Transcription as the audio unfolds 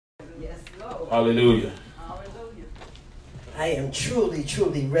Yes, Lord. Hallelujah. Hallelujah. I am truly,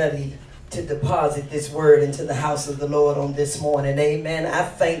 truly ready to deposit this word into the house of the Lord on this morning. Amen. I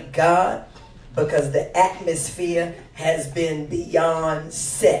thank God because the atmosphere has been beyond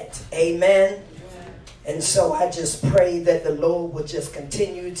set. Amen. And so I just pray that the Lord will just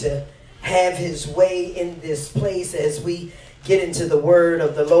continue to have his way in this place as we get into the word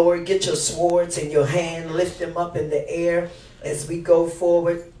of the Lord. Get your swords in your hand, lift them up in the air as we go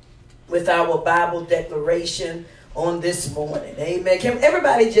forward with our Bible declaration on this morning. Amen. Can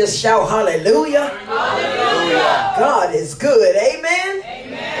everybody just shout hallelujah? Hallelujah. God is good. Amen.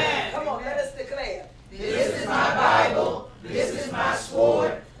 Amen. Come on, let us declare. This is my Bible. This is my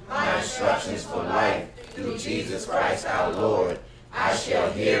sword. My instructions for life through Jesus Christ our Lord. I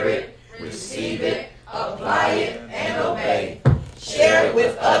shall hear it, receive it, apply it, and obey. Share it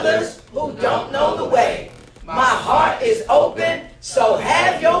with others who don't know the way. My heart is open, so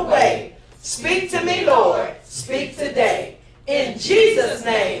have your way. Speak to me, Lord. Speak today. In Jesus'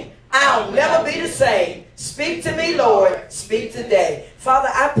 name, I'll never be the same. Speak to me, Lord. Speak today. Father,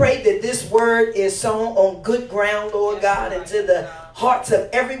 I pray that this word is sown on good ground, Lord God, into the hearts of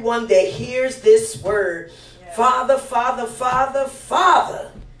everyone that hears this word. Father, Father, Father,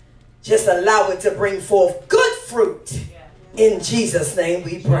 Father, just allow it to bring forth good fruit. In Jesus' name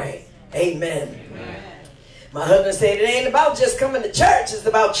we pray. Amen. My husband said it ain't about just coming to church. It's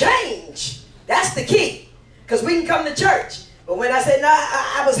about change. That's the key. Because we can come to church. But when I said, no,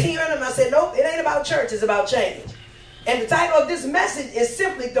 I was hearing him, I said, nope, it ain't about church. It's about change. And the title of this message is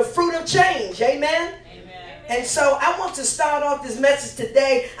simply The Fruit of Change. Amen? And so I want to start off this message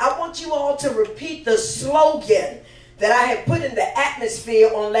today. I want you all to repeat the slogan that I had put in the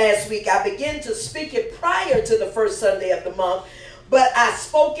atmosphere on last week. I began to speak it prior to the first Sunday of the month, but I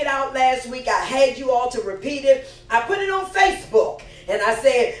spoke it out last week. I had you all to repeat it. I put it on Facebook. And I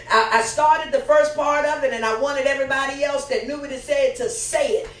said, I started the first part of it, and I wanted everybody else that knew what it said to say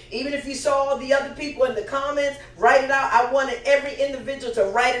it. Even if you saw all the other people in the comments, write it out. I wanted every individual to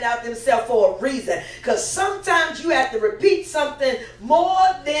write it out themselves for a reason. Because sometimes you have to repeat something more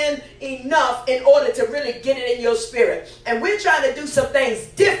than enough in order to really get it in your spirit. And we're trying to do some things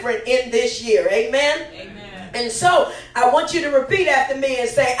different in this year. Amen? Amen. And so I want you to repeat after me and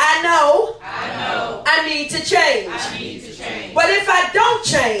say, I know I need to change. But if I don't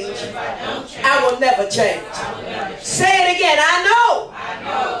change, I will never change. Say it again. I know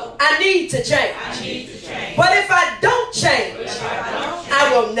I need to change. But if I don't change, I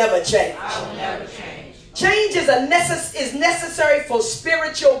will never change. Change is necessary for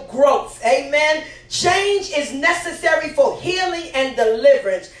spiritual growth. Amen. Change is necessary for healing and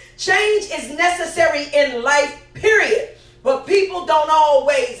deliverance. Change is necessary in life, period. But people don't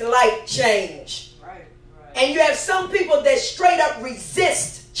always like change. Right. And you have some people that straight up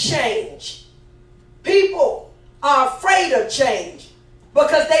resist change. People are afraid of change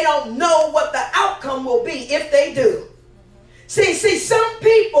because they don't know what the outcome will be if they do. See, some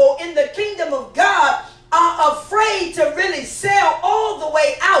people in the kingdom of God are afraid to really sell all the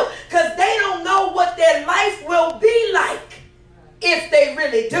way out because they don't know what their life will be like if they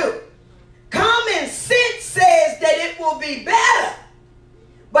really do. Common sense says that it will be better.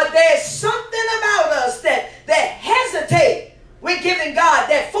 But there's something about us that hesitate with giving God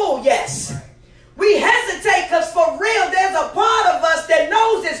that full yes. We hesitate because for real, there's a part of us that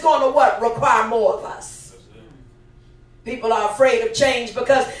knows it's going to what? Require more of us. People are afraid of change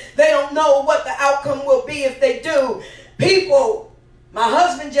because they don't know what the outcome will be if they do. People, my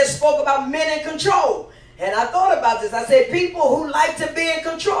husband just spoke about men in control. And I thought about this. I said, people who like to be in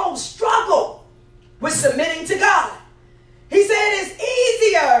control struggle with submitting to God. He said it's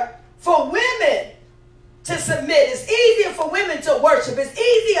easier for women to submit. It's easier for women to worship. It's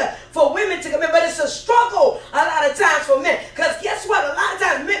easier for women to commit. But it's a struggle a lot of times for men. Because guess what? A lot of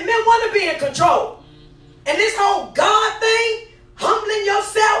times men want to be in control. And this whole God thing, humbling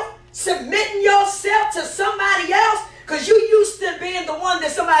yourself, submitting yourself to somebody else, because you used to being the one that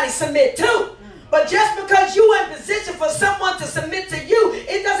somebody submit to. But just because you're in position for someone to submit to you,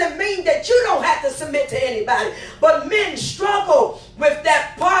 it doesn't mean that you don't have to submit to anybody. But men struggle with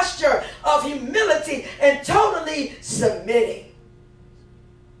that posture of humility and totally submitting.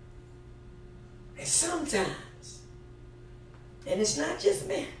 And sometimes, and it's not just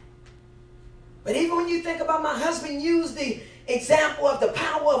men, but even when you think about my husband used the example of the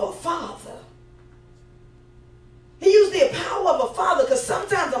power of a father. He used the power of a father because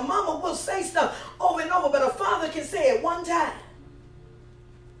sometimes a mama will say stuff over and over, but a father can say it one time.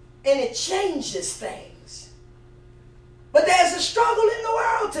 And it changes things. But there's a struggle in the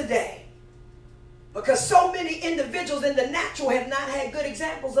world today. Because so many individuals in the natural have not had good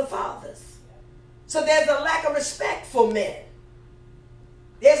examples of fathers. So there's a lack of respect for men.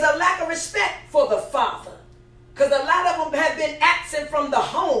 There's a lack of respect for the father. Because a lot of them have been absent from the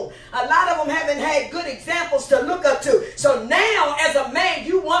home. A lot of them haven't had good examples to look up to. So now, as a man,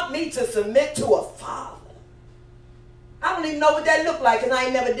 you want me to submit to a father. I don't even know what that looked like because I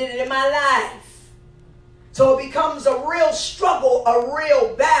ain't never did it in my life. So it becomes a real struggle, a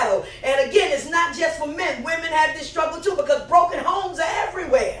real battle. And again, it's not just for men. Women have this struggle too because broken homes are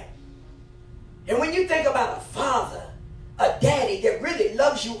everywhere. And when you think about a father, a daddy that really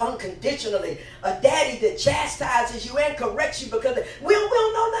loves you unconditionally, a daddy that chastises you and corrects you because we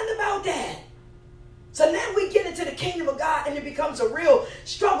don't know nothing about that. So now we get into the kingdom of God and it becomes a real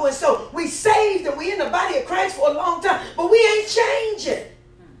struggle. And so we saved and we in the body of Christ for a long time, but we ain't changing.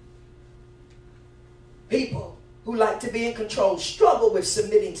 People who like to be in control struggle with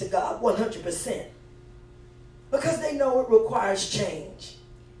submitting to God 100% because they know it requires change.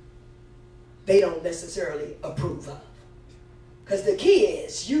 They don't necessarily approve of. Because the key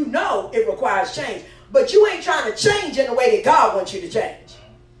is, you know it requires change, but you ain't trying to change in the way that God wants you to change.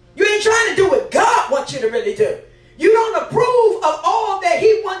 You ain't trying to do what God wants you to really do. You don't approve of all that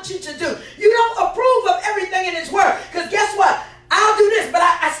he wants you to do. You don't approve of everything in his word. Because guess what? I'll do this, but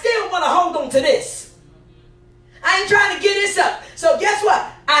I still want to hold on to this. I ain't trying to get this up. So guess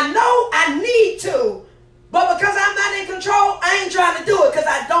what? I know I need to, but because I'm not in control, I ain't trying to do it because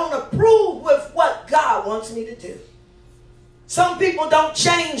I don't approve with what God wants me to do. Some people don't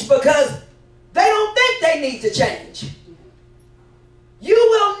change because they don't think they need to change. You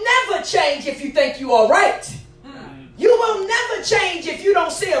will never change if you think you are right. You will never change if you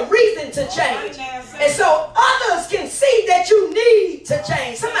don't see a reason to change. And so others can see that you need to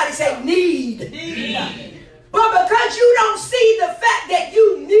change. Somebody say need. But because you don't see the fact that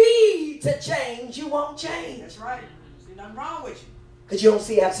you need to change, you won't change. That's right. See nothing wrong with you. Because you don't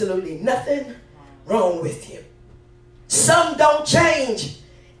see absolutely nothing wrong with you. Some don't change,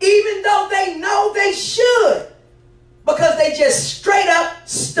 even though they know they should, because they just straight up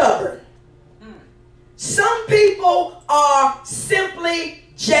stubborn. Some people are simply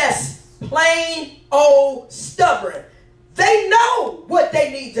just plain old stubborn. They know what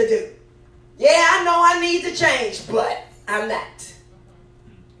they need to do. Yeah, I know I need to change, but I'm not.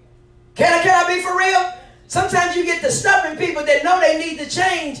 Can I be for real? Sometimes you get the stubborn people that know they need to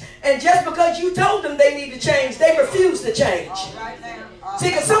change, and just because you told them they need to change, they refuse to change. See,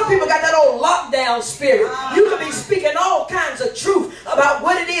 because some people got that old lockdown spirit. You could be speaking all kinds of truth about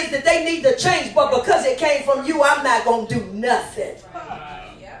what it is that they need to change, but because it came from you, I'm not going to do nothing.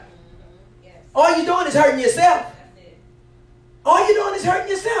 All you're doing is hurting yourself. All you're doing is hurting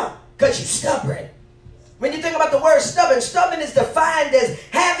yourself because you're stubborn. When you think about the word stubborn, stubborn is defined as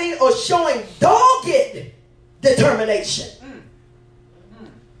having or showing dogged determination.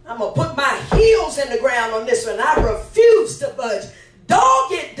 I'm going to put my heels in the ground on this one. I refuse to budge.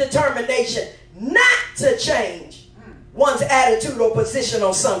 Dogged determination not to change one's attitude or position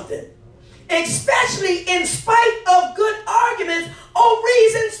on something, especially in spite of good arguments or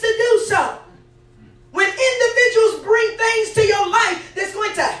reasons to do so. When individuals bring things to your life that's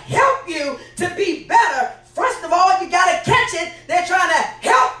going to help you to be better, first of all, you got to catch it. They're trying to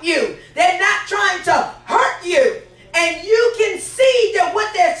help you. They're not trying to hurt you. And you can see that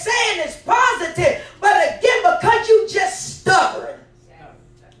what they're saying is positive. But again, because you just stubborn,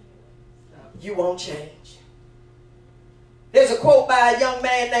 you won't change. There's a quote by a young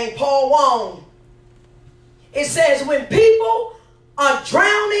man named Paul Wong. It says, when people are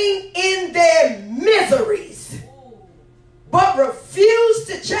drowning in their miseries, but refuse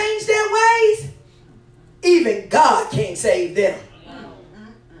to change their ways, even God can't save them.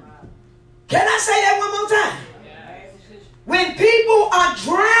 Can I say that one more time? When people are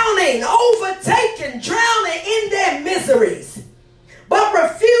drowning, overtaken, drowning in their miseries, but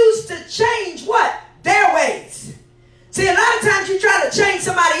refuse to change what? Their ways. See, a lot of times you try to change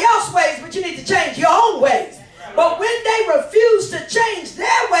somebody else's ways, but you need to change your own ways. But when they refuse to change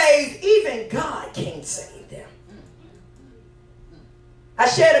their ways, even God can't save them. I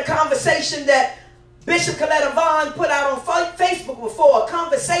shared a conversation that Bishop Coletta Vaughn put out on Facebook before, a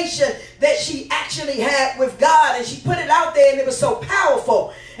conversation that she actually had with God, and she put it out there, and it was so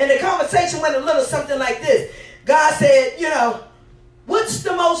powerful. And the conversation went a little something like this. God said, you know, what's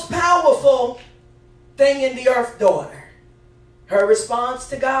the most powerful thing in the earth, daughter? Her response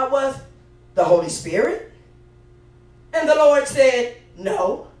to God was, the Holy Spirit. And the Lord said,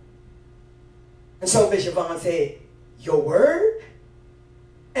 no. And so Bishop Vaughn said, your word?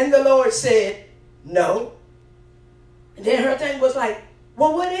 And the Lord said, no. And then her thing was like,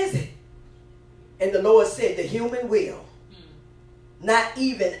 well, what is it? And the Lord said, the human will, not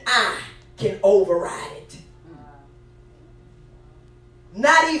even I can override it.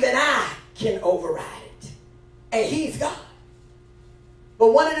 Not even I can override it. And he's God.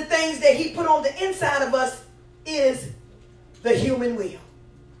 But one of the things that he put on the inside of us is the human will.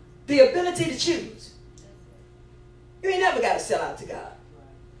 The ability to choose. You ain't never got to sell out to God.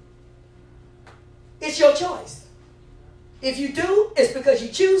 It's your choice. If you do, it's because you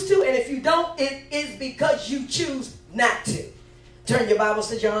choose to. And if you don't, it is because you choose not to. Turn your Bibles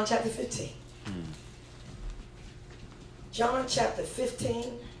to John chapter 15. John chapter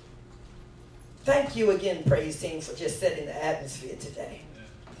 15. Thank you again, praise team, for just setting the atmosphere today.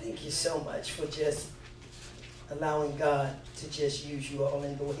 Thank you so much for just allowing God to just use you all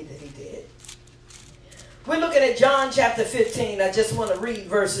in the way that he did. We're looking at John chapter 15. I just want to read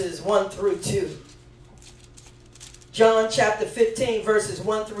verses 1 through 2. John chapter 15, verses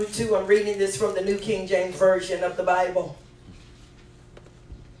 1 through 2. I'm reading this from the New King James Version of the Bible.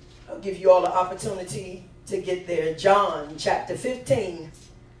 I'll give you all the opportunity to get there. John chapter 15,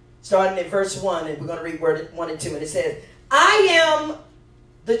 starting at verse 1, and we're going to read word 1 and 2. And it says, I am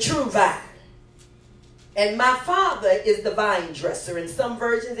the true vine, and my Father is the vine dresser. In some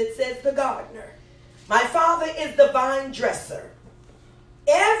versions it says the gardener. My Father is the vine dresser.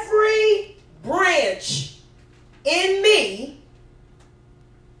 Every branch in me,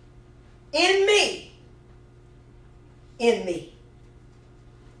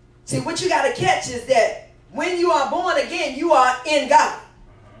 See, what you got to catch is that when you are born again, you are in God.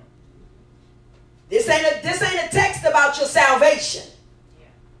 This ain't a text about your salvation.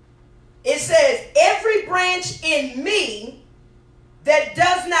 It says, every branch in me that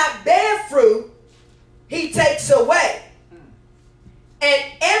does not bear fruit, he takes away. And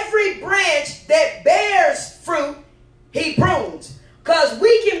every branch that bears fruit, he prunes. Because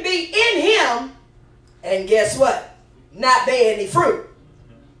we can be in him, and guess what? Not bear any fruit.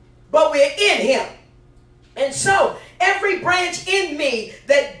 But we're in him. And so, every branch in me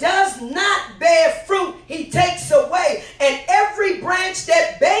that does not bear fruit, he takes away. And every branch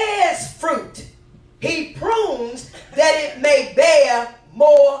that bears fruit, he prunes that it may bear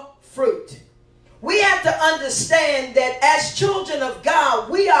more fruit. We have to understand that as children of God,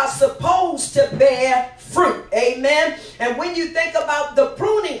 we are supposed to bear fruit. Amen. And when you think about the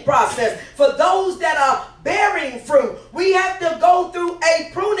pruning process, for those that are bearing fruit, we have to go through a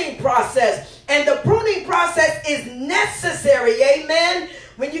pruning process. And the pruning process is necessary. Amen.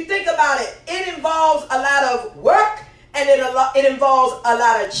 When you think about it, it involves a lot of work and it involves a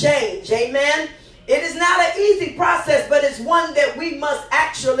lot of change. Amen. It is not an easy process, but it's one that we must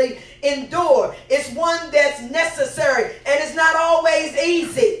actually endure. It's one that's necessary, and it's not always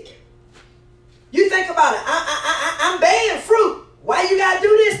easy. You think about it. I'm bearing fruit. Why you got to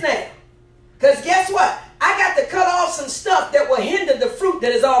do this now? Because guess what? I got to cut off some stuff that will hinder the fruit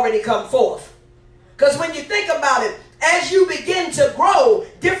that has already come forth. Because when you think about it, as you begin to grow,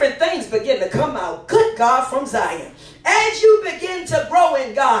 different things begin to come out. Good God from Zion. As you begin to grow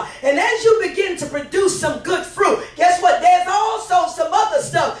in God, and as you begin to produce some good fruit, guess what? There's also some other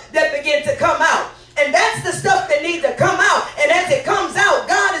stuff that begin to come out. And that's the stuff that needs to come out. And as it comes out,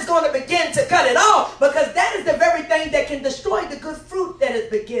 God is going to begin to cut it off, because that is the very thing that can destroy the good fruit that has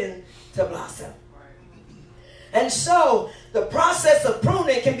begun to blossom. And so the process of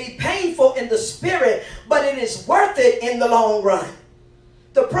pruning can be painful in the spirit, but it is worth it in the long run.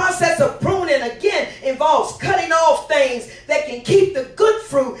 The process of pruning, again, involves cutting off things that can keep the good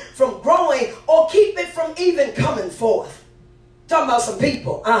fruit from growing or keep it from even coming forth. I'm talking about some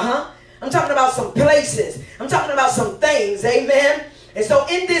people. I'm talking about some places. I'm talking about some things. Amen. And so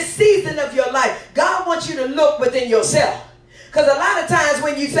in this season of your life, God wants you to look within yourself. Because a lot of times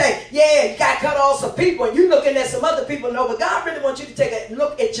when you say, yeah, you got to cut off some people, and you're looking at some other people, no, but God really wants you to take a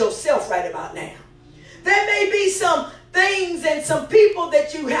look at yourself right about now. There may be some things and some people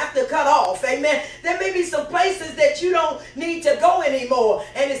that you have to cut off. Amen. There may be some places that you don't need to go anymore.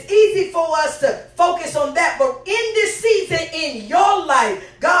 And it's easy for us to focus on that. But in this season in your life,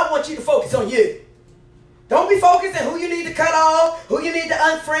 God wants you to focus on you. Don't be focused on who you need to cut off, who you need to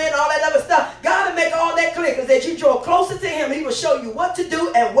unfriend, all that other stuff. God will make all that clear, because as you draw closer to him, he will show you what to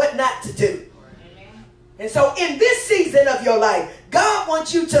do and what not to do. Amen. And so in this season of your life, God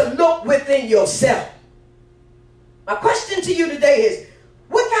wants you to look within yourself. My question to you today is,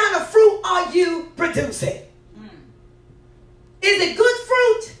 what kind of fruit are you producing? Is it good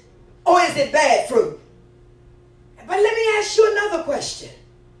fruit or is it bad fruit? But let me ask you another question.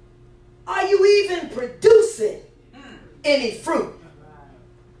 Are you even producing any fruit?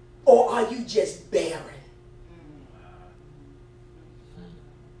 Or are you just barren?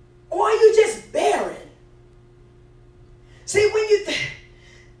 Or are you just barren? See, when you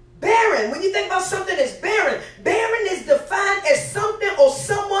think about something that's barren, barren is defined as something or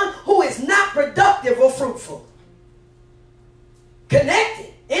someone who is not productive or fruitful.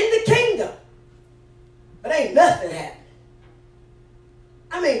 Connected in the kingdom, but ain't nothing happening.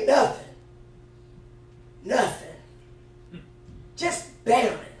 I mean, nothing. Nothing. Just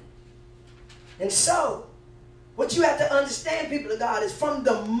barren. And so, what you have to understand, people of God, is from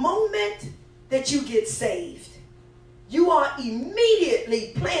the moment that you get saved, you are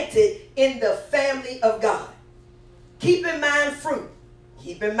immediately planted in the family of God. Keep in mind fruit.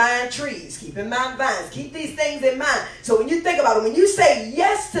 Keep in mind trees. Keep in mind vines. Keep these things in mind. So when you think about it, when you say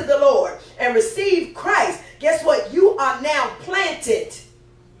yes to the Lord and receive Christ, guess what? You are now planted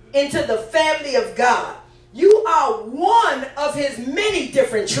into the family of God. You are one of his many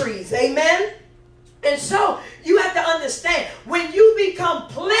different trees. Amen? And so you have to understand, when you become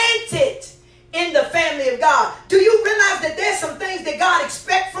planted in the family of God, do you realize that there's some things that God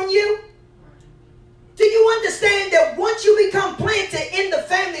expects from you? Do you understand that once you become planted in the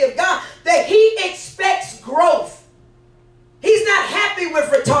family of God, that he expects growth? He's not happy with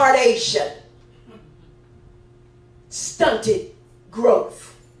retardation, stunted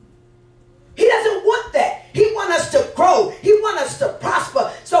growth. He doesn't want that. He wants us to grow. He wants us to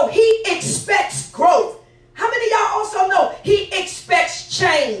prosper. So he expects growth. How many of y'all also know he expects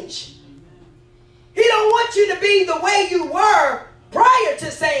change? He don't want you to be the way you were prior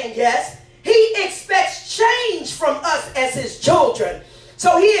to saying yes. He expects change from us as his children.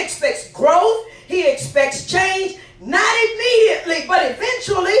 So he expects growth. He expects change. Not immediately, but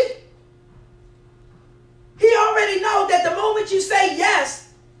eventually. He already knows that the moment you say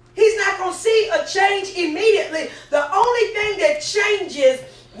yes, he's not going to see a change immediately. The only thing that changes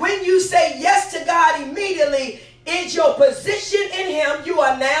when you say yes to God immediately is your position in him. You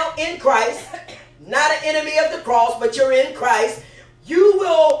are now in Christ. Not an enemy of the cross, but you're in Christ. You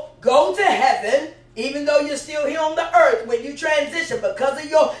will go to heaven, even though you're still here on the earth. When you transition, because of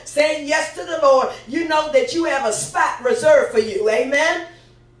your saying yes to the Lord, you know that you have a spot reserved for you. Amen?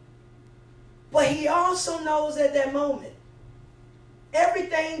 But he also knows at that moment,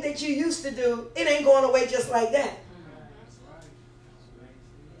 everything that you used to do, it ain't going away just like that.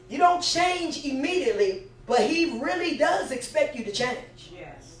 You don't change immediately, but he really does expect you to change.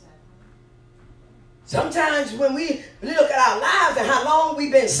 Yes. Sometimes when we look at our lives and how long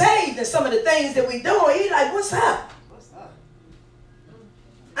we've been saved and some of the things that we do, he's like, what's up? What's up?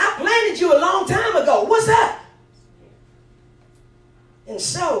 I planted you a long time ago. What's up? And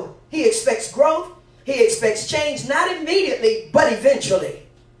so he expects growth. He expects change, not immediately, but eventually.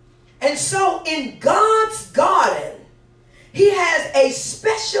 And so in God's garden, he has a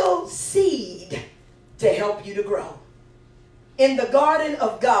special seed to help you to grow. In the garden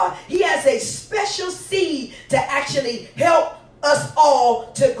of God, he has a special seed to actually help us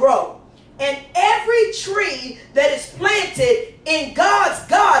all to grow. And every tree that is planted in God's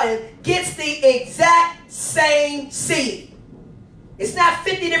garden gets the exact same seed. It's not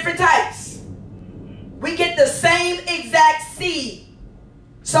 50 different types. We get the same exact seed.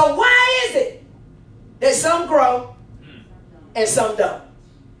 So why is it that some grow and some don't?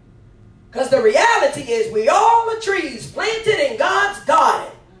 Because the reality is we all are trees planted in God's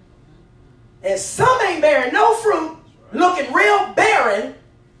garden. And some ain't bearing no fruit, looking real barren,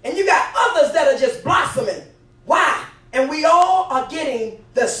 and you got others that are just blossoming. Why? And we all are getting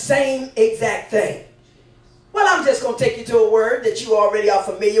the same exact thing. Well, I'm just going to take you to a word that you already are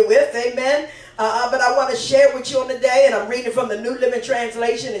familiar with. Amen. But I want to share with you on the day, and I'm reading from the New Living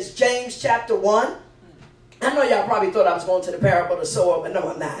Translation. It's James chapter 1. I know y'all probably thought I was going to the parable of the sower, but no,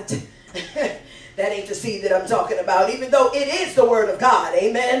 I'm not. That ain't the seed that I'm talking about, even though it is the word of God.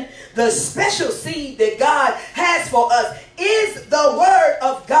 Amen. The special seed that God has for us is the word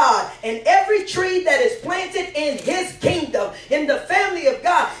of God. And every tree that is planted in his kingdom, in the family of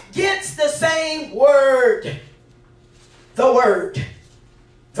God, gets the same word. The word.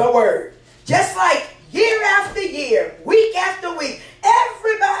 The word. Just like year after year, week after week,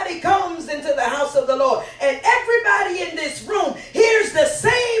 everybody comes into the house of the Lord. And everybody in this room hears the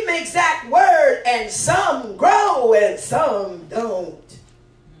same exact word. And some grow and some don't.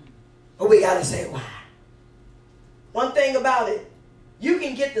 But we got to say why. One thing about it, you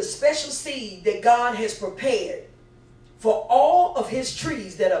can get the special seed that God has prepared for all of his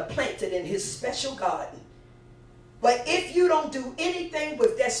trees that are planted in his special garden. But if you don't do anything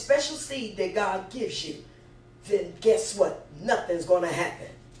with that special seed that God gives you, then guess what? Nothing's going to happen.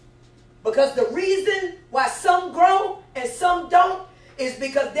 Because the reason why some grow and some don't is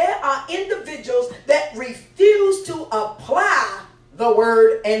because there are individuals that refuse to apply the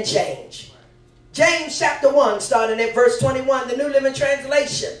word and change. James chapter 1, starting at verse 21, the New Living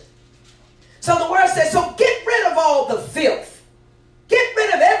Translation. So the word says, so get rid of all the filth. Get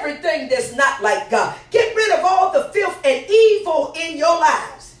rid of everything that's not like God. Get rid of all the filth and evil in your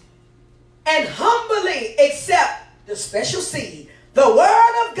lives. And humbly accept the special seed, the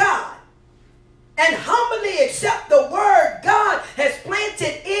word of God. And humbly accept the word God has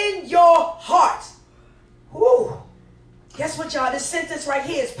planted in your hearts. Whew. Guess what, y'all? This sentence right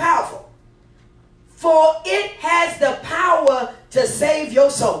here is powerful. For it has the power to save your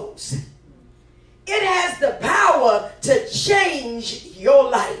souls. It has the power to change your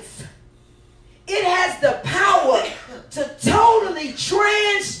life. It has the power to totally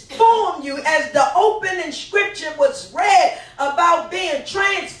transform you, as the opening scripture was read about being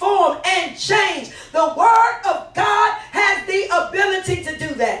transformed and changed. The word of God has the ability to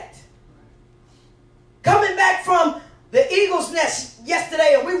do that. Coming back from the Eagles Nest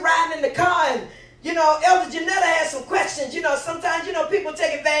yesterday, and we riding in the car, and Elder Janetta had some questions. Sometimes, people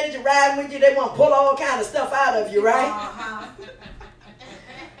take advantage of riding with you. They want to pull all kind of stuff out of you, right?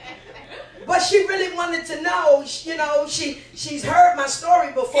 But she really wanted to know, she's heard my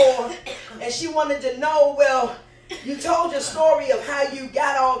story before, and she wanted to know, well, you told your story of how you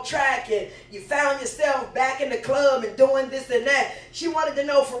got off track and you found yourself back in the club and doing this and that. She wanted to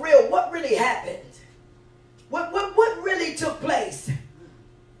know for real, what really happened? What really took place?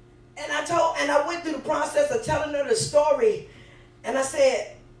 And I went through the process of telling her the story, and I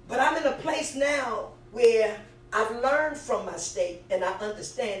said, but I'm in a place now where I've learned from my state and I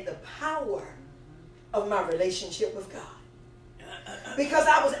understand the power of my relationship with God. Because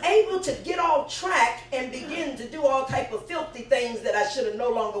I was able to get off track and begin to do all type of filthy things that I should have no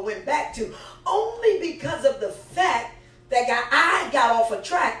longer went back to, only because of the fact that I got off a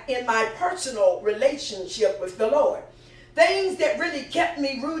track in my personal relationship with the Lord. Things that really kept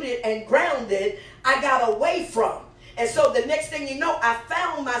me rooted and grounded, I got away from. And so the next thing you know, I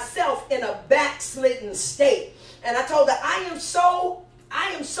found myself in a backslidden state. And I told her,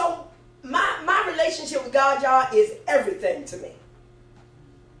 my relationship with God, y'all, is everything to me.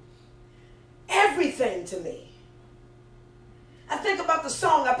 Everything to me. I think about the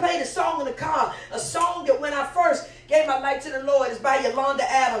song. I played a song in the car. A song that when I first gave my life to the Lord is by Yolanda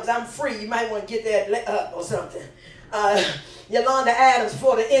Adams. I'm Free. You might want to get that up or something. Yolanda Adams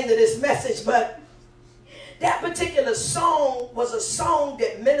for the end of this message. But that particular song was a song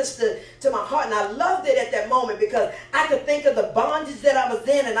that ministered to my heart. And I loved it at that moment because I could think of the bondage that I was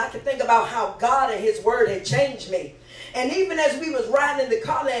in. And I could think about how God and his word had changed me. And even as we was riding in the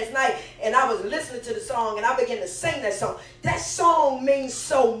car last night and I was listening to the song and I began to sing that song means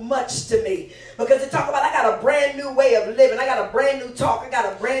so much to me. Because it talks about I got a brand new way of living. I got a brand new talk. I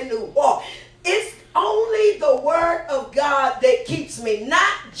got a brand new walk. It's only the word of God that keeps me,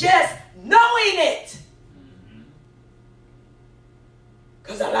 not just knowing it.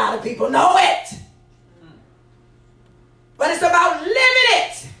 Because a lot of people know it. But it's about living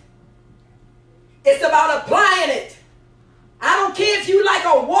it. It's about applying it. I don't care if you like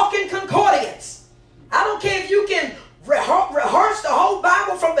a walking concordance. I don't care if you can rehearse the whole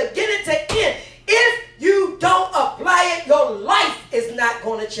Bible from beginning to end. If you don't apply it, your life is not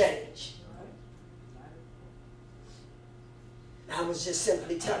going to change. I was just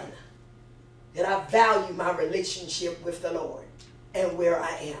simply telling her that I value my relationship with the Lord and where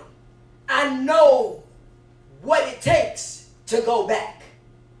I am. I know what it takes to go back,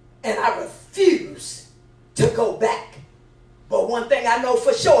 and I refuse to go back. But one thing I know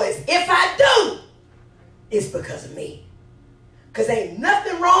for sure is if I do, it's because of me. Because ain't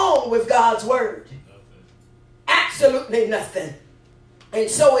nothing wrong with God's word. Absolutely nothing. And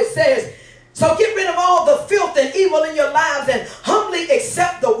so it says, so get rid of all the filth and evil in your lives and humbly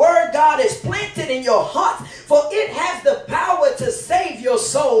accept the word God has planted in your hearts, for it has the power to save your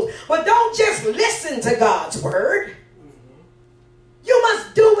souls. But don't just listen to God's word. You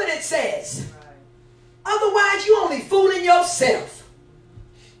must do what it says. Otherwise, you only fooling yourself.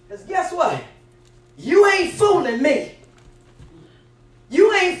 Because guess what? You ain't fooling me.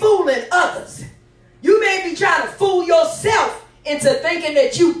 You ain't fooling others. You may be trying to fool yourself into thinking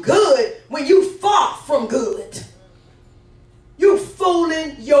that you good when you far from good. You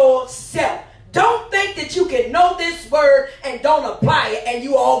fooling yourself. Don't think that you can know this word and don't apply it and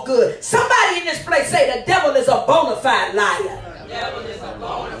you all good. Somebody in this place say the devil is a bona fide liar. The devil is a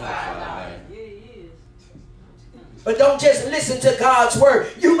bona fide liar. But don't just listen to God's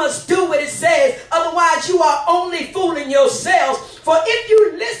word. You must do what it says. Otherwise, you are only fooling yourselves. For if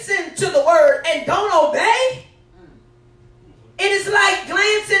you listen to the word and don't obey, it is like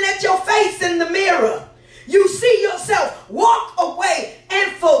glancing at your face in the mirror. You see yourself walk away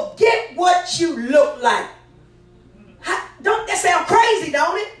and forget what you look like. Don't that sound crazy,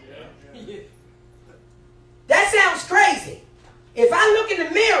 don't it? Yeah. That sounds crazy. If I look in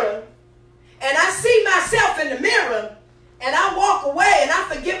the mirror and I see myself in the mirror and I walk away and I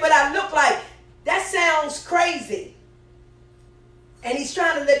forget what I look like, that sounds crazy. And he's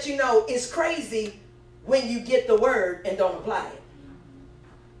trying to let you know it's crazy when you get the word and don't apply it.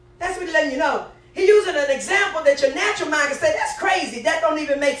 That's what he's letting you know. He's using an example that your natural mind can say, that's crazy. That don't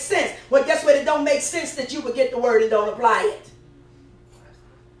even make sense. Well, guess what? It don't make sense that you would get the word and don't apply it.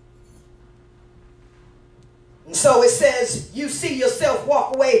 And so it says, you see yourself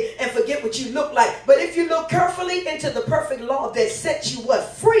walk away and forget what you look like. But if you look carefully into the perfect law that sets you what?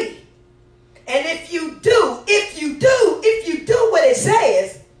 Free. And if you do what it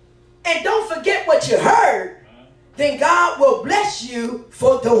says, and don't forget what you heard, then God will bless you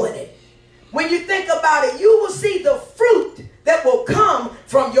for doing it. When you think about it, you will see the fruit that will come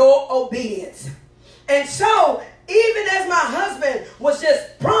from your obedience. And so, even as my husband was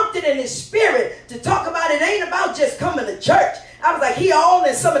just prompted in his spirit to talk about it ain't about just coming to church. I was like, he all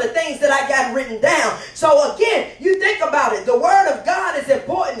in some of the things that I got written down. So again, you think about it. The word of God is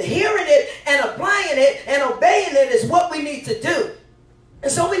important. Hearing it and applying it and obeying it is what we need to do.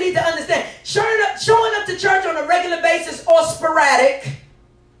 And so we need to understand, showing up to church on a regular basis or sporadic,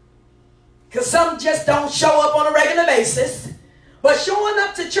 because some just don't show up on a regular basis, but showing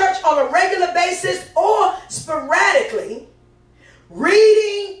up to church on a regular basis or sporadically,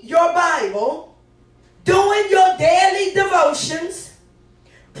 reading your Bible, doing your daily devotions,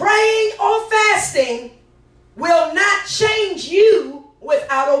 praying or fasting will not change you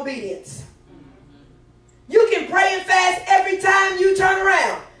without obedience. You can pray and fast every time you turn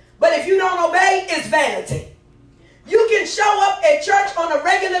around, but if you don't obey, it's vanity. You can show up at church on a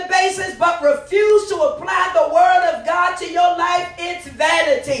regular basis but refuse to apply the word of God to your life. It's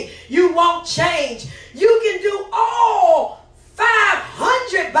vanity. You won't change. You can do all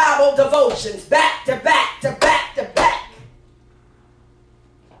 500 Bible devotions back to back to back to back.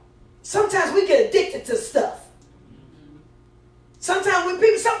 Sometimes we get addicted to stuff. Sometimes when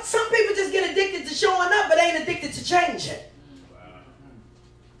people, some people just get addicted to showing up but ain't addicted to changing.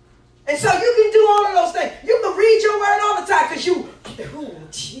 And so you can do all of those things. You can read your word all the time because you, oh,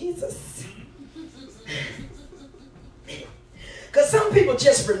 Jesus. Because some people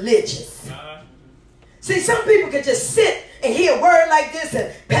just religious. See, some people can just sit and hear a word like this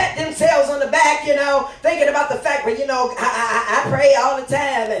and pat themselves on the back, you know, thinking about the fact that, you know, I pray all the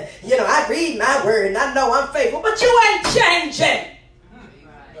time and, you know, I read my word and I know I'm faithful, but you ain't changing.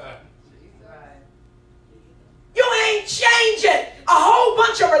 You ain't changing. A whole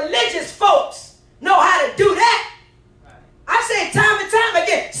bunch of religious folks know how to do that. I say time and time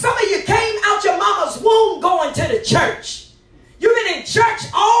again, some of you came out your mama's womb going to the church. You've been in church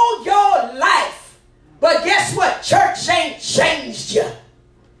all your life. But guess what? Church ain't changed you.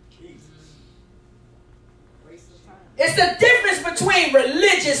 It's the difference between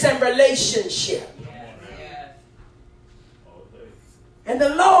religious and relationship. And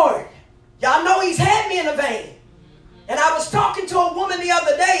the Lord, y'all know he's had me in a vein. And I was talking to a woman the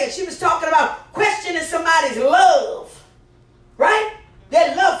other day, and she was talking about questioning somebody's love, right?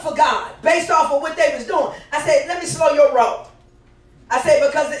 Their love for God, based off of what they was doing. I said, let me slow your roll. I said,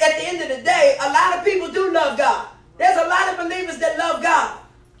 because at the end of the day, a lot of people do love God. There's a lot of believers that love God.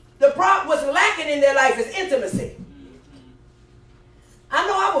 The problem was lacking in their life is intimacy. I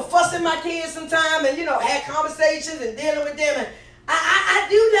know I was fussing my kids sometime and, you know, had conversations and dealing with them. And I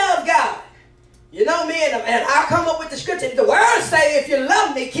do love God. You know me, and I'll come up with the scripture. The word say, if you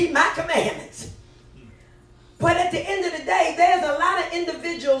love me, keep my commandments. But at the end of the day, there's a lot of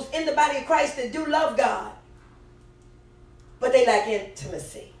individuals in the body of Christ that do love God. But they lack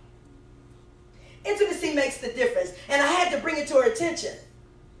intimacy. Intimacy makes the difference. And I had to bring it to her attention.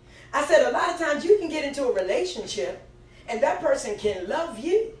 I said, a lot of times you can get into a relationship and that person can love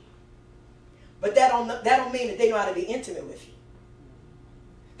you. But that don't mean that they know how to be intimate with you.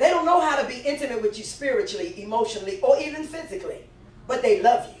 They don't know how to be intimate with you spiritually, emotionally, or even physically. But they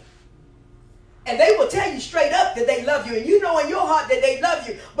love you. And they will tell you straight up that they love you. And you know in your heart that they love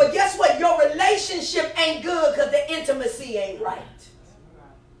you. But guess what? Your relationship ain't good because the intimacy ain't right.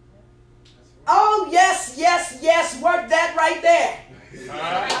 Oh, yes, yes, yes. Work that right there.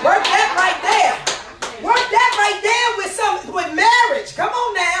 Work that right there. Work that right there with marriage. Come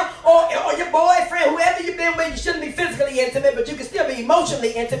on now. Or your boyfriend, whoever you've been with, you shouldn't be physically intimate, but you can still be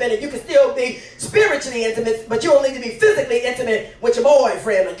emotionally intimate, and you can still be spiritually intimate, but you don't need to be physically intimate with your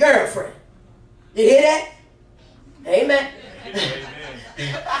boyfriend or girlfriend. You hear that? Amen.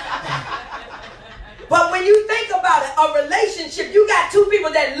 But when you think about it, a relationship, you got two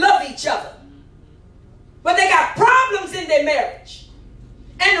people that love each other. But they got problems in their marriage.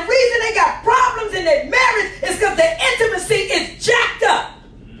 And the reason they got problems in their marriage is because their intimacy is jacked up.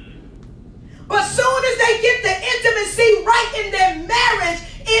 But soon as they get the intimacy right in their marriage,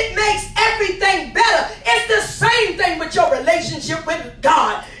 it makes everything better. It's the same thing with your relationship with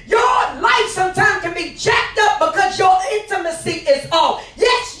God. Your life sometimes can be jacked up because your intimacy is off.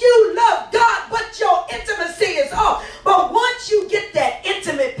 Yes, you love God, but your intimacy is off. But once you get that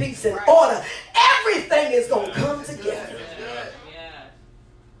intimate piece in order, everything is going to come together.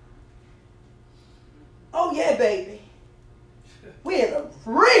 Oh, yeah, baby. We're in a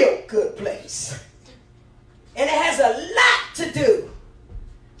real good place. And it has a lot to do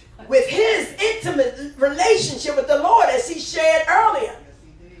with his intimate relationship with the Lord, as he shared earlier.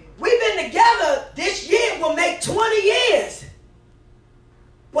 We've been together, this year will make 20 years.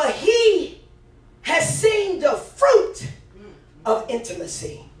 But he has seen the fruit of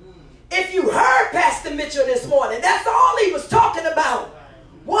intimacy. If you heard Pastor Mitchell this morning, that's all he was talking about,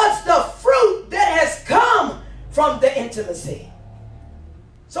 was the fruit that has come from the intimacy.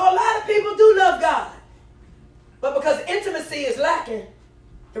 So a lot of people do love God. But because intimacy is lacking,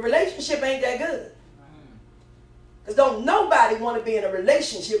 the relationship ain't that good. Because don't nobody want to be in a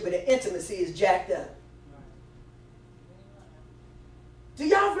relationship where the intimacy is jacked up. Do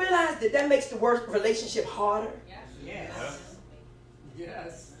y'all realize that that makes the worst relationship harder? Yes.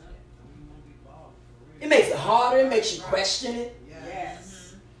 Yes. It makes it harder. It makes you question it.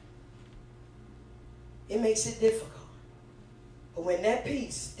 Yes. It makes it difficult. But when that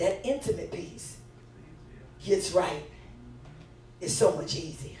piece, that intimate piece, gets right, it's so much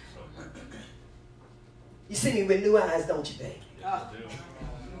easier. You see me with new eyes, don't you, baby?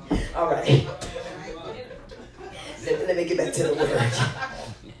 All right. Let me get back to the word.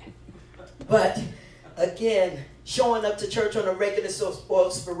 But again, showing up to church on a regular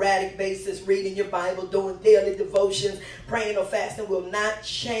or sporadic basis, reading your Bible, doing daily devotions, praying or fasting will not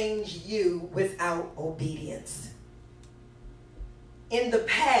change you without obedience. In the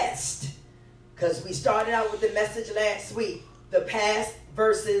past, because we started out with the message last week, the past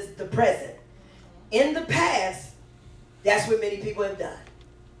versus the present. In the past, that's what many people have done.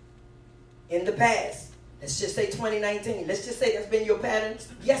 In the past, let's just say 2019. Let's just say that's been your pattern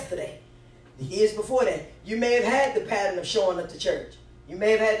yesterday. The years before that, you may have had the pattern of showing up to church. You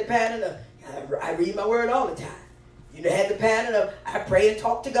may have had the pattern of, I read my word all the time. You had the pattern of, I pray and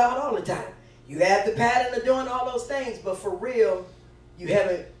talk to God all the time. You have the pattern of doing all those things, but for real, you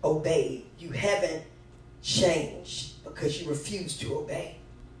haven't obeyed. You haven't changed because you refuse to obey.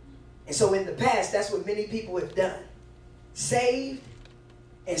 And so in the past, that's what many people have done. Saved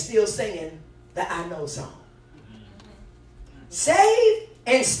and still singing the I Know song. Saved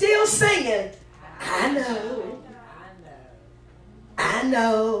and still singing, I know, I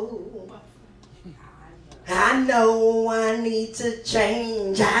know, I know I need to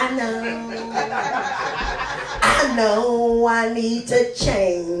change, I know I need to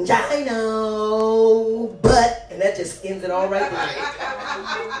change, I know, but, and that just ends it all right there.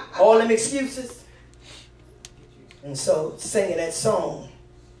 All them excuses. And so singing that song,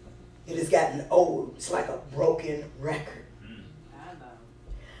 it has gotten old. It's like a broken record.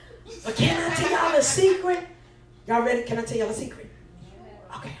 But can I tell y'all a secret? Y'all ready? Can I tell y'all a secret?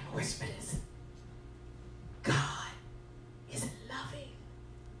 Okay, I'm going to whisper this. God is loving.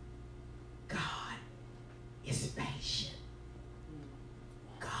 God is patient.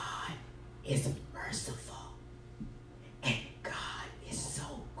 God is merciful. And God is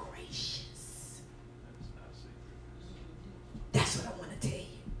so gracious. That's what I want to tell you.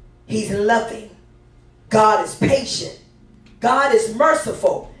 He's loving. God is patient. God is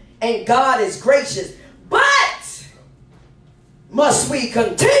merciful. And God is gracious. But must we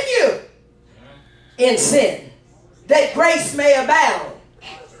continue in sin that grace may abound?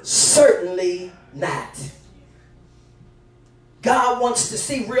 Certainly not. God wants to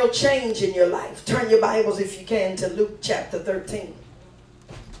see real change in your life. Turn your Bibles, if you can, to Luke chapter 13.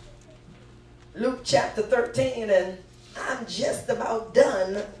 Luke chapter 13, and I'm just about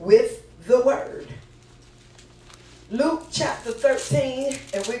done with the word. Luke chapter 13,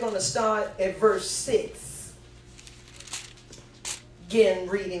 and we're going to start at verse 6. Again,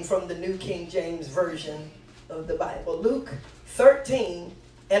 reading from the New King James Version of the Bible. Luke 13,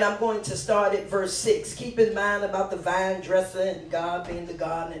 and I'm going to start at verse 6. Keep in mind about the vine dresser and God being the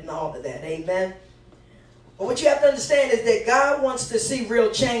gardener and all of that. Amen. But what you have to understand is that God wants to see real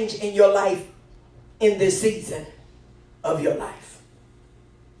change in your life in this season of your life.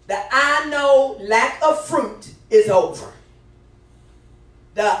 The I know lack of fruit is over.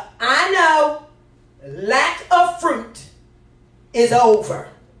 The I know lack of fruit is over.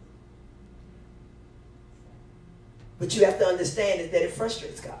 But you have to understand is that it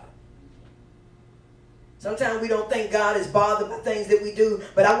frustrates God. Sometimes we don't think God is bothered by things that we do,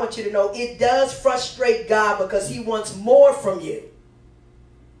 but I want you to know it does frustrate God because he wants more from you.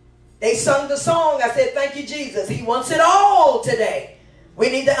 They sung the song, I said, thank you, Jesus. He wants it all today.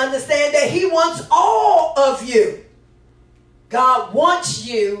 We need to understand that he wants all of you. God wants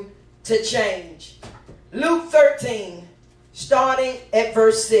you to change. Luke 13, starting at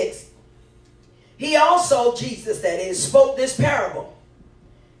verse 6. He also, Jesus that is, spoke this parable.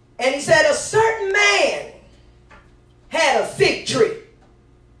 And he said, a certain man had a fig tree.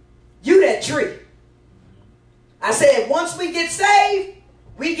 You that tree. I said, once we get saved,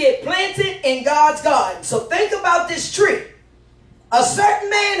 we get planted in God's garden. So think about this tree. A certain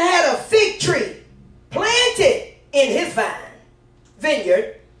man had a fig tree planted in his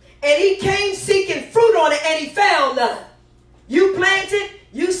vineyard, and he came seeking fruit on it, and he found none. You planted,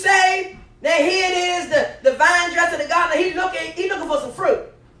 you saved. Now here it is, the vine dresser, the gardener, he looking for some fruit.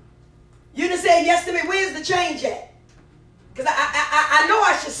 You done said yes to me, where's the change at? Because I know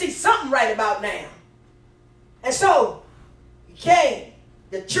I should see something right about now. And so, he came,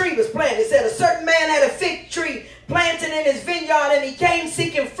 the tree was planted. It said a certain man had a fig tree planted in his vineyard, and he came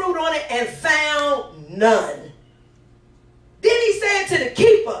seeking fruit on it and found none. Then he said to the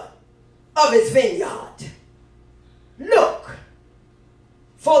keeper of his vineyard, look,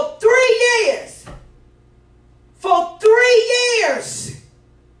 for 3 years,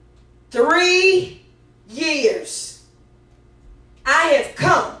 3 years, I have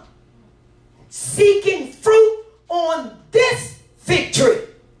come seeking fruit on this fig tree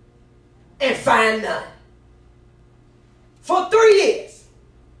and find none. For 3 years,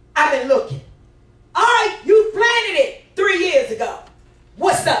 I've been looking. All right, you planted it 3 years ago.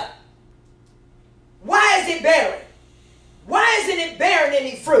 What's up? Why is it barren? Why isn't it bearing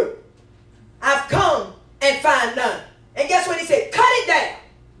any fruit? I've come and find none. And guess what he said? Cut it down.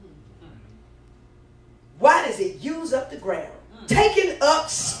 Why does it use up the ground? Taking up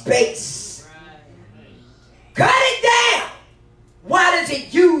space. Cut it down. Why does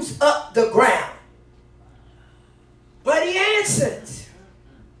it use up the ground? But he answered,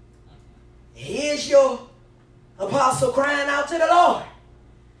 here's your apostle crying out to the Lord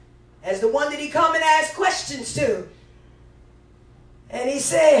as the one that he come and ask questions to. And he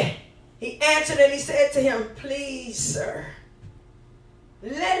said, he answered and he said to him, please, sir,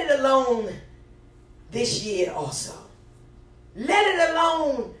 let it alone this year also. Let it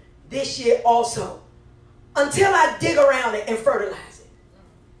alone this year also until I dig around it and fertilize it.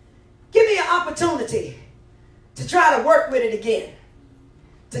 Give me an opportunity to try to work with it again,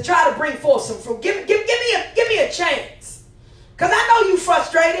 to try to bring forth some fruit. Give me a chance, because I know you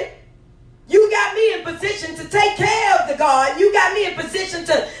frustrated. You got me in position to take care of the garden. You got me in position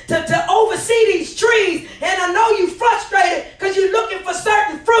to oversee these trees. And I know you frustrated because you're looking for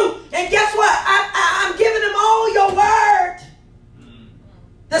certain fruit. And guess what? I'm giving them all your word.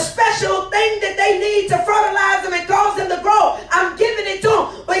 The special thing that they need to fertilize them and cause them to grow, I'm giving it to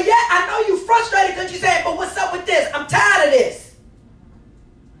them. But yet I know you frustrated because you saying, but what's up with this? I'm tired of this.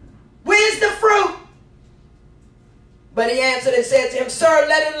 Where's the fruit? But he answered and said to him, sir,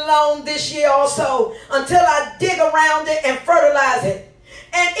 let it alone this year also until I dig around it and fertilize it.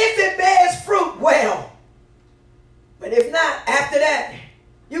 And if it bears fruit, well. But if not, after that,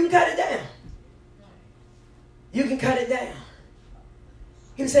 you can cut it down. You can cut it down.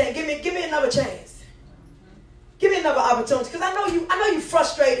 He was saying, give me another chance. Give me another opportunity. Because I know you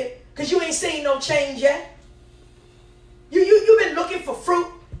frustrated because you ain't seen no change yet. You've been looking for fruit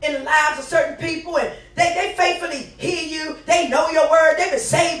in the lives of certain people, and they faithfully hear you. They know your word. They've been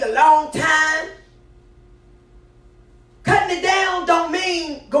saved a long time. Cutting it down don't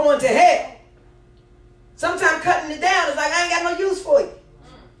mean going to hell. Sometimes cutting it down is like, I ain't got no use for you.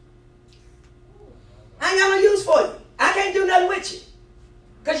 I ain't got no use for you. I can't do nothing with you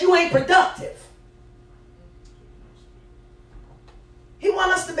because you ain't productive. He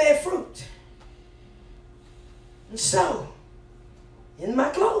wants us to bear fruit. And so, in my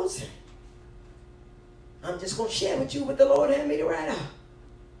closing, I'm just going to share with you what the Lord had me to write out.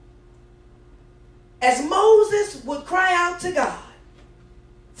 As Moses would cry out to God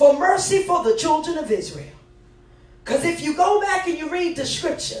for mercy for the children of Israel. Because if you go back and you read the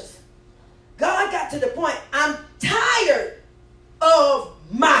scriptures, God got to the point, I'm tired of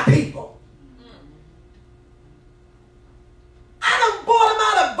my people. I done brought them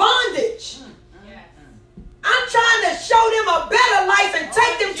out of bondage. I'm trying to show them a better life and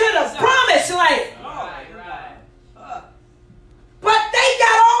take them to the promised land. But they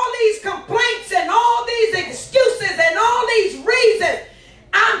got all these complaints and all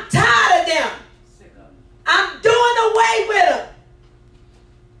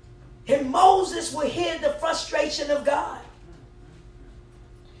And Moses would hear the frustration of God.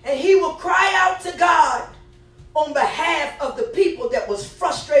 And he would cry out to God on behalf of the people that was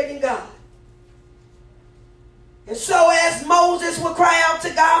frustrating God. And so as Moses would cry out to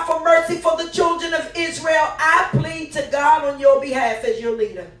God for mercy for the children of Israel, I plead to God on your behalf as your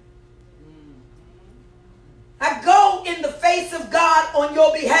leader. I go in the face of God on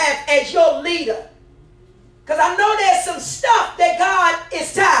your behalf as your leader. Because I know there's some stuff that God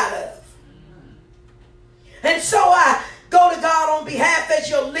is tired of. And so I go to God on behalf as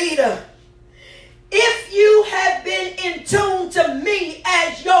your leader. If you have been in tune to me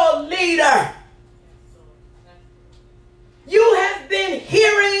as your leader, you have been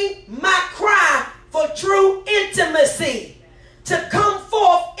hearing my cry for true intimacy to come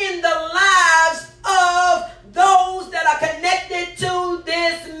forth in the lives of those that are connected to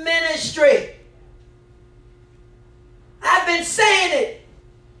this ministry. I've been saying it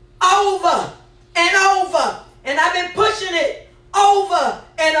over and over, and I've been pushing it over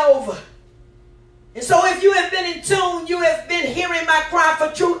and over. And so if you have been in tune, you have been hearing my cry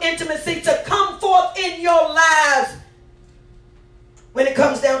for true intimacy to come forth in your lives when it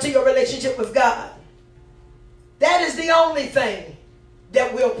comes down to your relationship with God. That is the only thing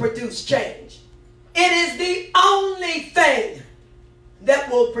that will produce change. It is the only thing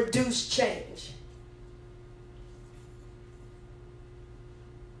that will produce change.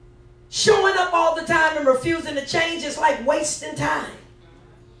 Showing up all the time and refusing to change is like wasting time.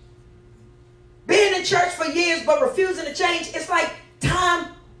 Being in church for years but refusing to change is like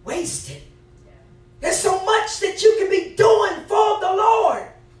time wasted. There's so much that you can be doing for the Lord.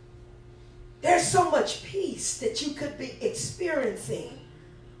 There's so much peace that you could be experiencing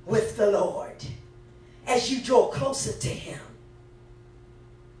with the Lord as you draw closer to Him.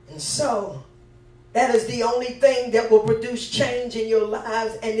 And so that is the only thing that will produce change in your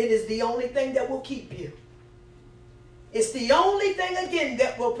lives, and it is the only thing that will keep you. It's the only thing, again,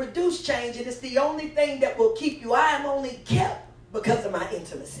 that will produce change, and it's the only thing that will keep you. I am only kept because of my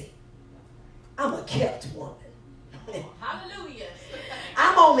intimacy. I'm a kept woman. Hallelujah.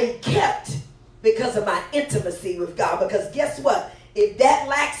 I'm only kept because of my intimacy with God. Because guess what? If that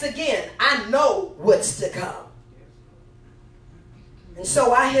lacks again, I know what's to come. And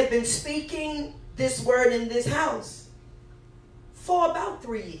so I have been speaking this word in this house for about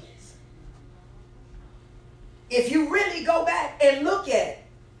 3 years. If you really go back and look at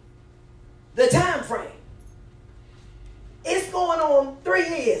the time frame, it's going on 3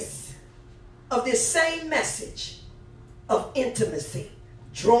 years of this same message of intimacy,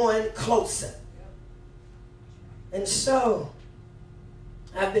 drawing closer. And so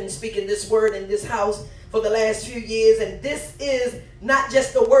I've been speaking this word in this house for the last few years, and this is not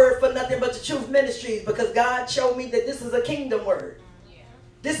just a word for nothing but the Truth Ministries, because God showed me that this is a kingdom word.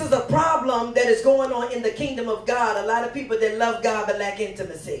 This is a problem that is going on in the kingdom of God. A lot of people that love God but lack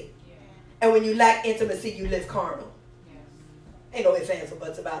intimacy. And when you lack intimacy, you live carnal. Ain't no ifs, ands, or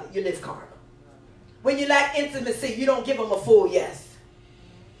buts about it. You live carnal. When you lack intimacy, you don't give them a full yes.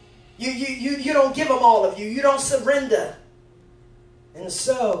 You don't give them all of you. You don't surrender. And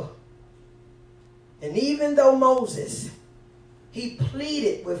so, and even though Moses, he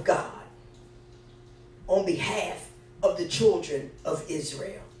pleaded with God on behalf of the children of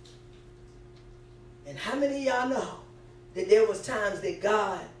Israel. And how many of y'all know that there was times that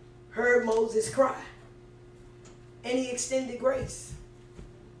God heard Moses cry and He extended grace?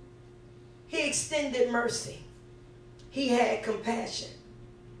 He extended mercy. He had compassion.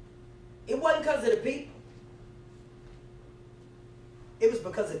 It wasn't because of the people. It was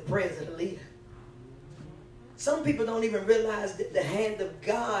because of the prayers of the leader. Some people don't even realize that the hand of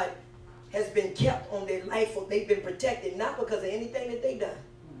God has been kept on their life, or they've been protected, not because of anything that they've done.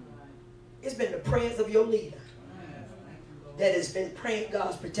 It's been the prayers of your leader that has been praying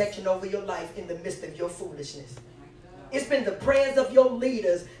God's protection over your life in the midst of your foolishness. It's been the prayers of your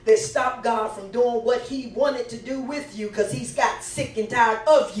leaders that stopped God from doing what He wanted to do with you because He's got sick and tired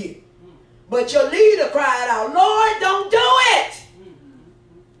of you. But your leader cried out, Lord, don't do it.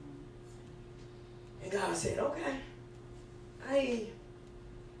 And God said, okay,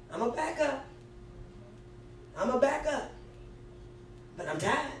 I'm going to back up. I'm going to back up. But I'm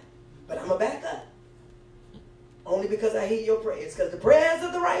tired. But I'm going to back up. Only because I hear your prayers. Because the prayers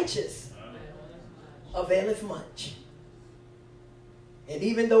of the righteous availeth much. And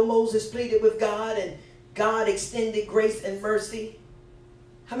even though Moses pleaded with God and God extended grace and mercy,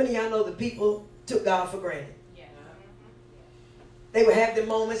 how many of y'all know the people took God for granted? Yeah. They would have their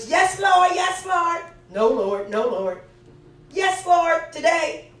moments. Yes, Lord. Yes, Lord. No, Lord. No, Lord. Yes, Lord.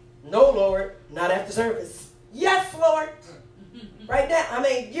 Today. No, Lord. Not after service. Yes, Lord. Right now, I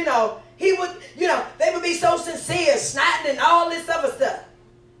mean, you know, he would, you know, they would be so sincere, snotting and all this other stuff.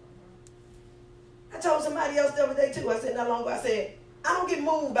 I told somebody else the other day too, I said not long ago, I said, I don't get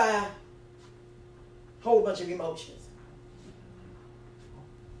moved by a whole bunch of emotions.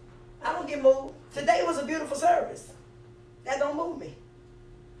 I don't get moved. Today was a beautiful service. That don't move me.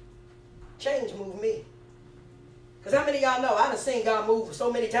 Change moved me. Because how many of y'all know I done seen God move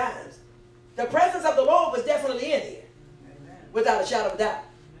so many times. The presence of the Lord was definitely in here. Amen. Without a shadow of a doubt.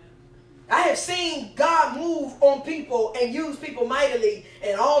 I have seen God move on people and use people mightily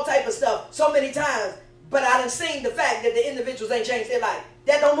and all type of stuff so many times. But I done seen the fact that the individuals ain't changed their life.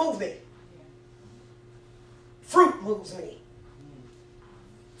 That don't move me. Fruit moves me.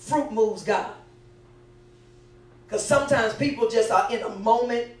 Fruit moves God. Because sometimes people just are in a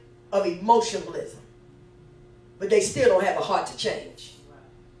moment of emotionalism. But they still don't have a heart to change.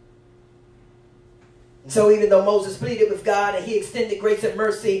 And so even though Moses pleaded with God and he extended grace and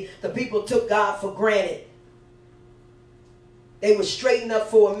mercy, the people took God for granted. They would straighten up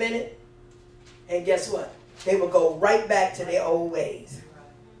for a minute. And guess what? They would go right back to their old ways.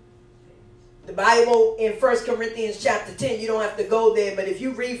 The Bible in 1 Corinthians chapter 10, you don't have to go there, but if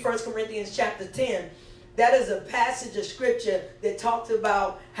you read 1 Corinthians chapter 10, that is a passage of scripture that talks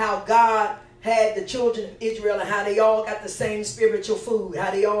about how God had the children of Israel and how they all got the same spiritual food, how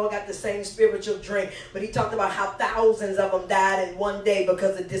they all got the same spiritual drink. But he talked about how thousands of them died in one day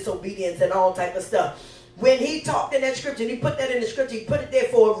because of disobedience and all type of stuff. When he talked in that scripture, and he put that in the scripture, he put it there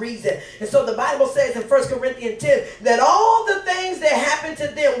for a reason. And so the Bible says in 1 Corinthians 10 that all the things that happened to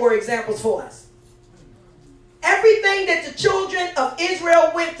them were examples for us. Everything that the children of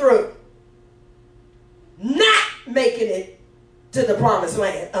Israel went through, not making it to the promised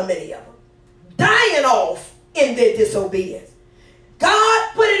land, many of them, dying off in their disobedience.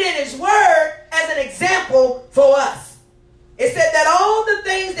 God put it in his word as an example for us. It said that all the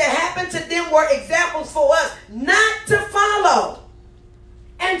things that happened to them were examples for us not to follow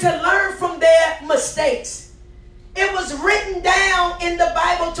and to learn from their mistakes. It was written down in the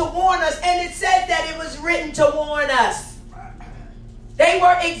Bible to warn us, and it said that it was written to warn us. They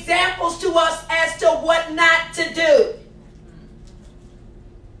were examples to us as to what not to do.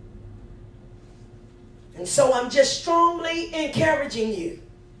 And so I'm just strongly encouraging you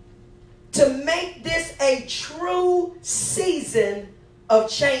to make this a true season of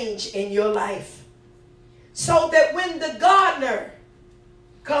change in your life. So that when the gardener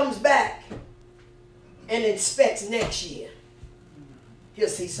comes back and inspects next year, he'll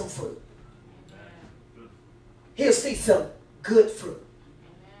see some fruit. He'll see some good fruit.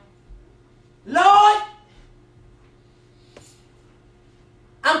 Lord,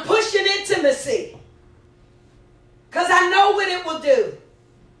 I'm pushing intimacy because I know what it will do.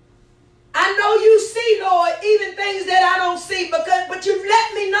 I know you see, Lord, even things that I don't see, but you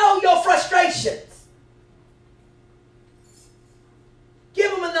let me know your frustrations. Give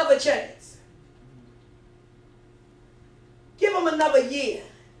them another chance. Give them another year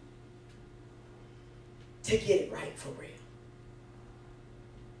to get it right for real.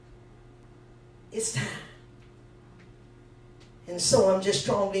 It's time. And so I'm just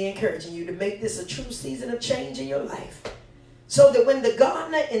strongly encouraging you to make this a true season of change in your life. So that when the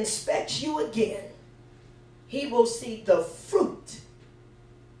gardener inspects you again, he will see the fruit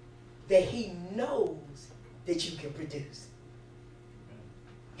that he knows that you can produce.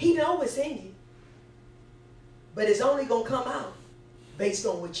 He knows it's in you. But it's only going to come out based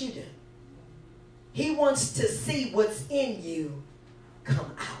on what you do. He wants to see what's in you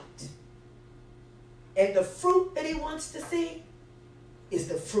come out. And the fruit that he wants to see is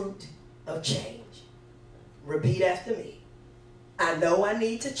the fruit of change. Repeat after me. I know I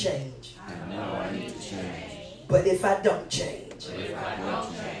need to change. I know I need to change. But if I don't change,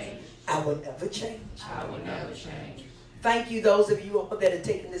 I will never change. I will never change. Thank you, those of you that are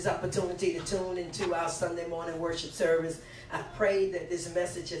taking this opportunity to tune into our Sunday morning worship service. I pray that this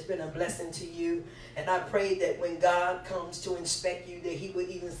message has been a blessing to you. And I pray that when God comes to inspect you, that he will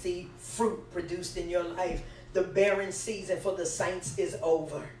even see fruit produced in your life. The barren season for the saints is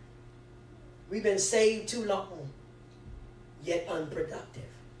over. We've been saved too long, yet unproductive.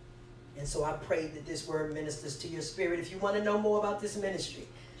 And so I pray that this word ministers to your spirit. If you want to know more about this ministry,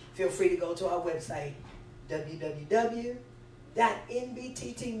 feel free to go to our website,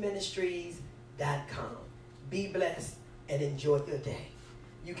 www.nbttministries.com. Be blessed and enjoy your day.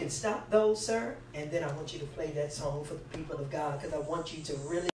 You can stop those, sir, and then I want you to play that song for the people of God because I want you to really